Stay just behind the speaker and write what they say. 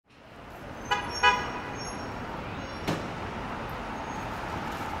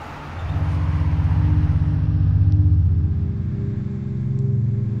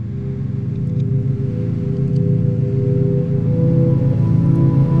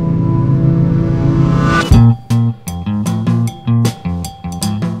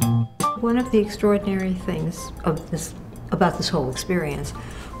of the extraordinary things about this whole experience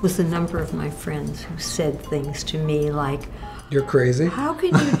was the number of my friends who said things to me like, "You're crazy. How can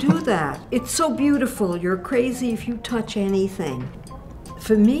you do that? It's so beautiful. You're crazy if you touch anything."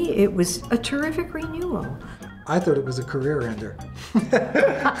 For me, it was a terrific renewal. I thought it was a career ender.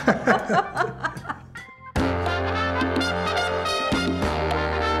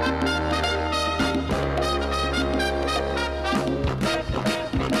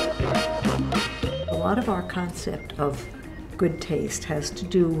 A lot of our concept of good taste has to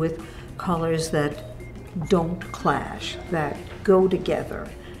do with colors that don't clash, that go together.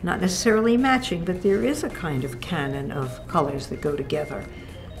 Not necessarily matching, but there is a kind of canon of colors that go together.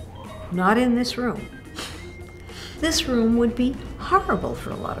 Not in this room. This room would be horrible for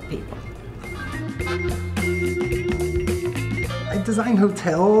a lot of people. I design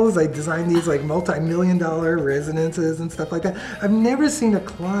hotels, I design these like multi-million-dollar residences and stuff like that. I've never seen a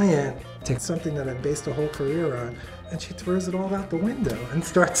client take something that I've based a whole career on and she throws it all out the window and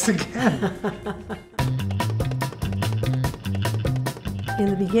starts again. In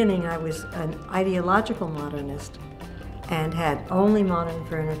the beginning, I was an ideological modernist and had only modern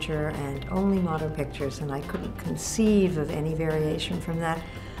furniture and only modern pictures, and I couldn't conceive of any variation from that.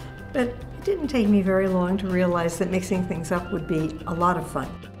 But it didn't take me very long to realize that mixing things up would be a lot of fun.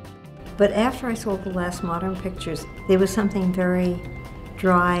 But after I sold the last modern pictures, there was something very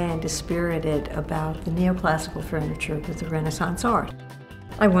dry and dispirited about the neoclassical furniture with the Renaissance art.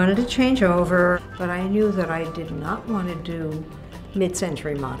 I wanted to change over, but I knew that I did not want to do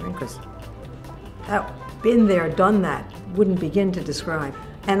mid-century modern, because that, been there, done that, wouldn't begin to describe.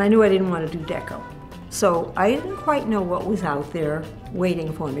 And I knew I didn't want to do deco. So I didn't quite know what was out there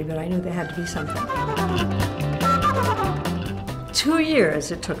waiting for me, but I knew there had to be something. 2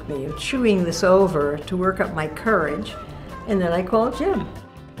 years it took me of chewing this over to work up my courage, and then I called Jim.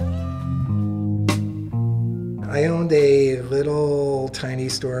 I owned a little tiny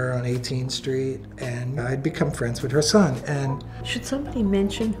store on 18th Street, and I'd become friends with her son. And should somebody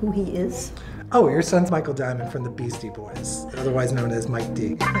mention who he is? Oh, your son's Michael Diamond from the Beastie Boys, otherwise known as Mike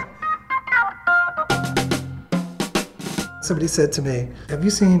D. Somebody said to me, "Have you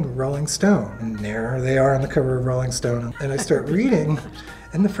seen Rolling Stone?" And there they are on the cover of Rolling Stone. And I start reading,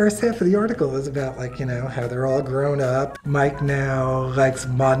 and the first half of the article is about, like, you know, how they're all grown up. Mike now likes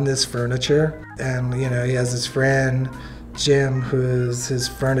modernist furniture, and, you know, he has his friend Jim, who's his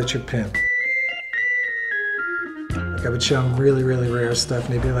furniture pimp. Like, I would show him really, really rare stuff,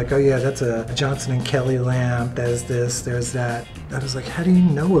 and he'd be like, "Oh yeah, that's a Johnson and Kelly lamp, there's this, there's that." I was like, "How do you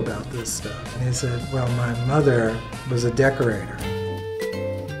know about this stuff?" And he said, "Well, my mother was a decorator."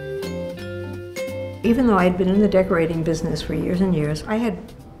 Even though I'd been in the decorating business for years and years, I had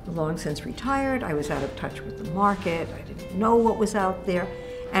long since retired. I was out of touch with the market. I didn't know what was out there,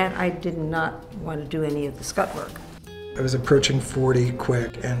 and I did not want to do any of the scut work. I was approaching 40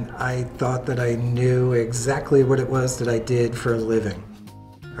 quick, and I thought that I knew exactly what it was that I did for a living.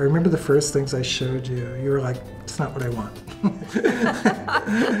 I remember the first things I showed you. You were like, "It's not what I want."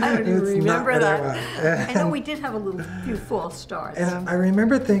 I don't even remember that. I know we did have a few false starts. And I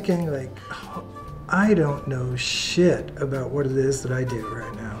remember thinking, like, oh, I don't know shit about what it is that I do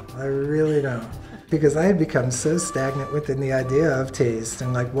right now. I really don't. Because I had become so stagnant within the idea of taste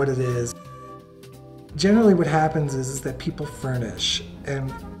and like what it is. Generally what happens is that people furnish,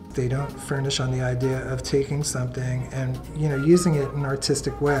 and they don't furnish on the idea of taking something and, you know, using it in an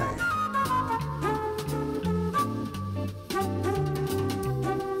artistic way.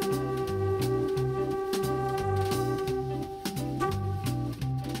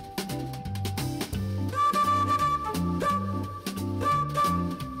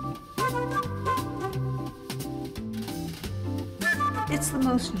 It's the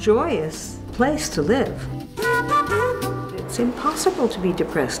most joyous place to live. It's impossible to be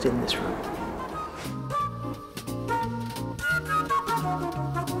depressed in this room.